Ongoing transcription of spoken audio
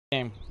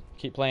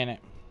keep playing it.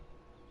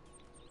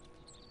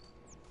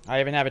 I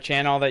even have a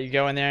channel that you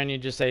go in there and you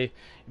just say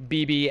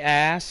BB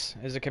ass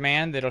as a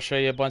command. It'll show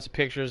you a bunch of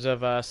pictures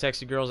of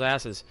sexy girls'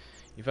 asses.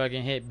 You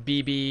fucking hit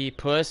BB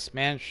puss,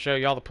 man, show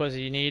you all the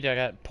pussy you need. I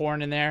got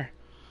porn in there.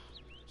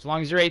 As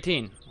long as you're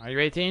 18. Are you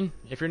 18?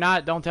 If you're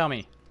not, don't tell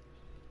me.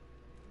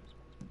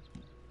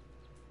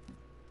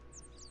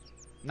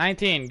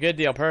 19, good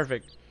deal,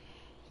 perfect.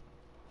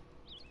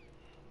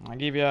 I'll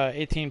give you a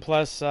 18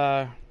 plus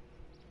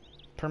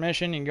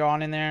permission. You can go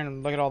on in there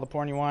and look at all the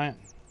porn you want.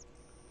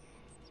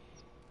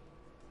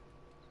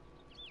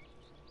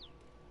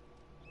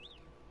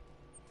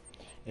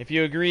 If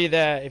you agree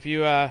that if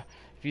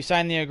you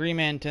sign the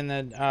agreement in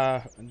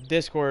the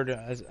Discord,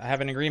 I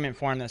have an agreement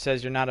form that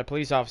says you're not a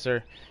police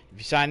officer. If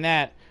you sign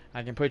that,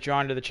 I can put you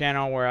onto the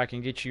channel where I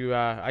can get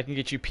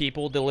you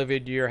people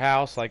delivered to your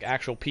house, like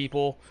actual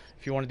people.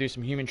 If you want to do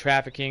some human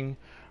trafficking,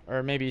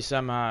 or maybe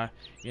some,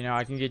 you know,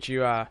 I can get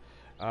you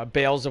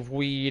bales of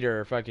weed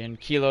or fucking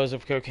kilos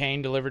of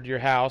cocaine delivered to your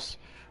house.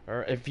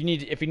 Or if you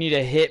need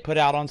a hit put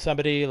out on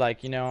somebody,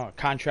 like, you know,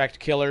 contract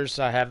killers,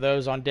 I have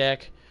those on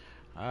deck.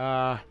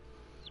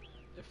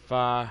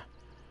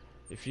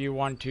 If you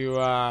want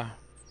to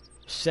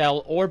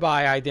sell or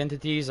buy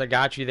identities, I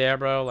got you there,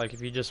 bro. Like,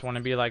 if you just want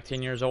to be like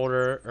 10 years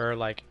older or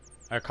like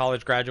a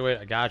college graduate,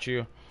 I got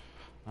you.